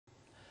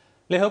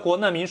联合国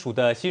难民署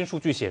的新数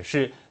据显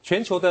示，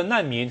全球的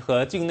难民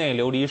和境内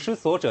流离失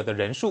所者的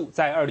人数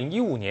在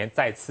2015年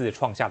再次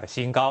创下了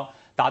新高，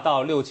达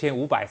到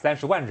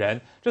6530万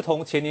人，这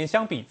同前年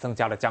相比增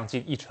加了将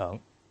近1成。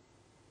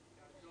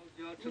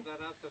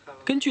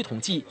 根据统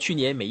计，去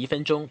年每1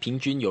分钟平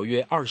均有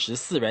约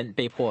24人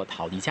被迫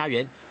逃离家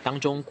园，当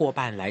中过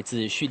半来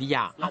自叙利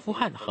亚、阿富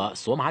汗和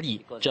索马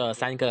里这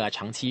3个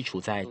长期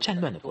处在战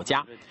乱的国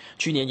家。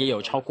去年也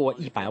有超过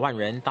100万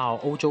人到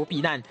欧洲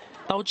避难，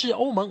导致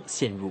欧盟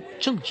陷入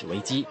政治危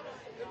机。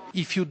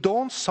If you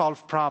don't solve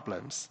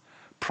problems,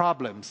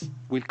 problems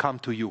will come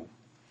to you,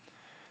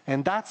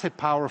 and that's a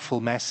powerful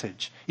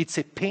message. It's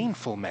a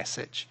painful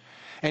message,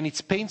 and it's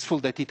painful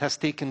that it has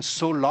taken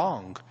so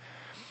long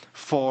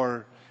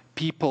for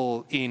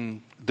people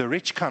in the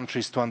rich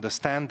countries to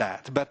understand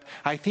that, but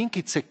I think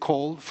it's a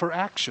call for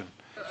action.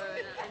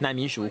 难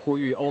民署呼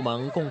吁欧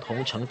盟共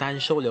同承担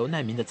收留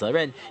难民的责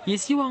任，也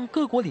希望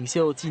各国领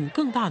袖尽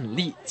更大努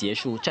力结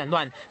束战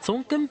乱，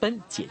从根本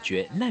解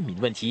决难民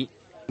问题。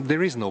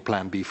 There is no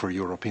plan B for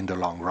Europe in the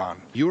long run.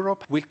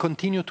 Europe will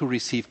continue to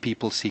receive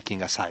people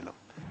seeking asylum.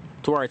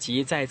 土耳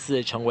其再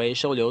次成为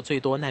收留最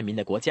多难民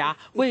的国家，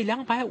为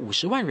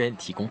250万人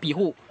提供庇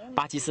护。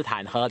巴基斯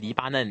坦和黎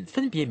巴嫩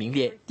分别名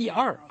列第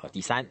2和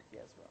第3。